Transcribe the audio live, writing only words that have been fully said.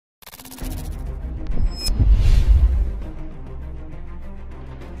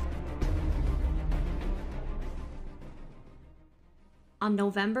On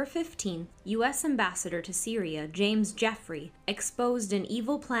November 15th, U.S. Ambassador to Syria James Jeffrey exposed an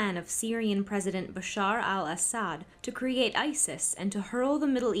evil plan of Syrian President Bashar al-Assad to create ISIS and to hurl the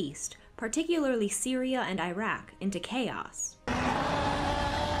Middle East, particularly Syria and Iraq, into chaos.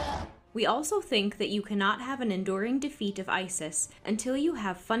 We also think that you cannot have an enduring defeat of ISIS until you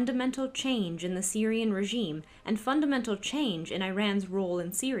have fundamental change in the Syrian regime and fundamental change in Iran's role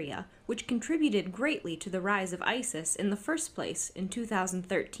in Syria, which contributed greatly to the rise of ISIS in the first place in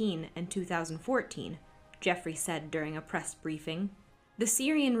 2013 and 2014, Jeffrey said during a press briefing. The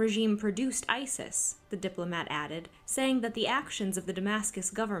Syrian regime produced ISIS, the diplomat added, saying that the actions of the Damascus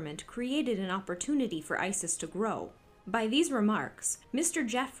government created an opportunity for ISIS to grow. By these remarks, Mr.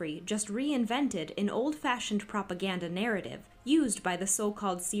 Jeffrey just reinvented an old-fashioned propaganda narrative used by the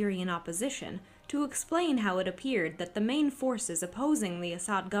so-called Syrian opposition to explain how it appeared that the main forces opposing the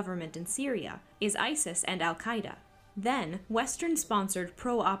Assad government in Syria is ISIS and al-Qaeda. Then, Western-sponsored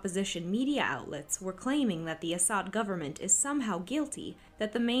pro-opposition media outlets were claiming that the Assad government is somehow guilty,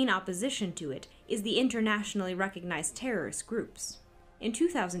 that the main opposition to it is the internationally recognized terrorist groups. In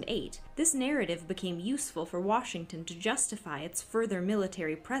 2008, this narrative became useful for Washington to justify its further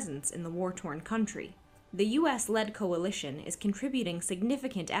military presence in the war-torn country. The US-led coalition is contributing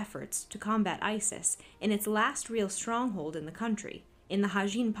significant efforts to combat ISIS in its last real stronghold in the country, in the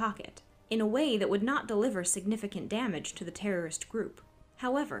Hajin pocket, in a way that would not deliver significant damage to the terrorist group.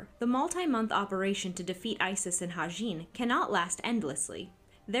 However, the multi-month operation to defeat ISIS in Hajin cannot last endlessly.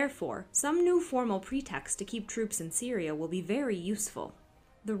 Therefore, some new formal pretext to keep troops in Syria will be very useful.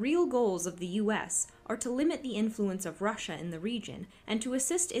 The real goals of the US are to limit the influence of Russia in the region and to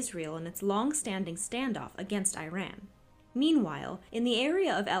assist Israel in its long-standing standoff against Iran. Meanwhile, in the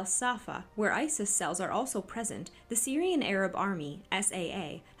area of El Safa, where ISIS cells are also present, the Syrian Arab Army,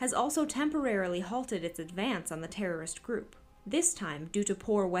 SAA, has also temporarily halted its advance on the terrorist group, this time due to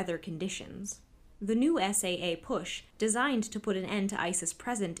poor weather conditions. The new SAA push, designed to put an end to ISIS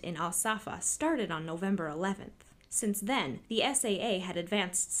presence in al-Safa, started on November 11th. Since then, the SAA had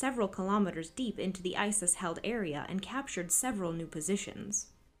advanced several kilometers deep into the ISIS-held area and captured several new positions.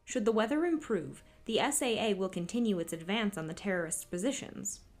 Should the weather improve, the SAA will continue its advance on the terrorist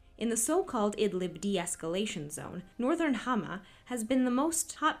positions. In the so-called Idlib de-escalation zone, northern Hama has been the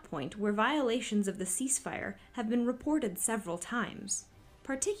most hot point where violations of the ceasefire have been reported several times.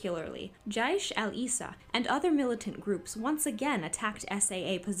 Particularly, Jaish al-Isa and other militant groups once again attacked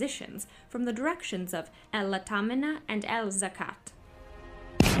SAA positions from the directions of El-Latamina and El-Zakat.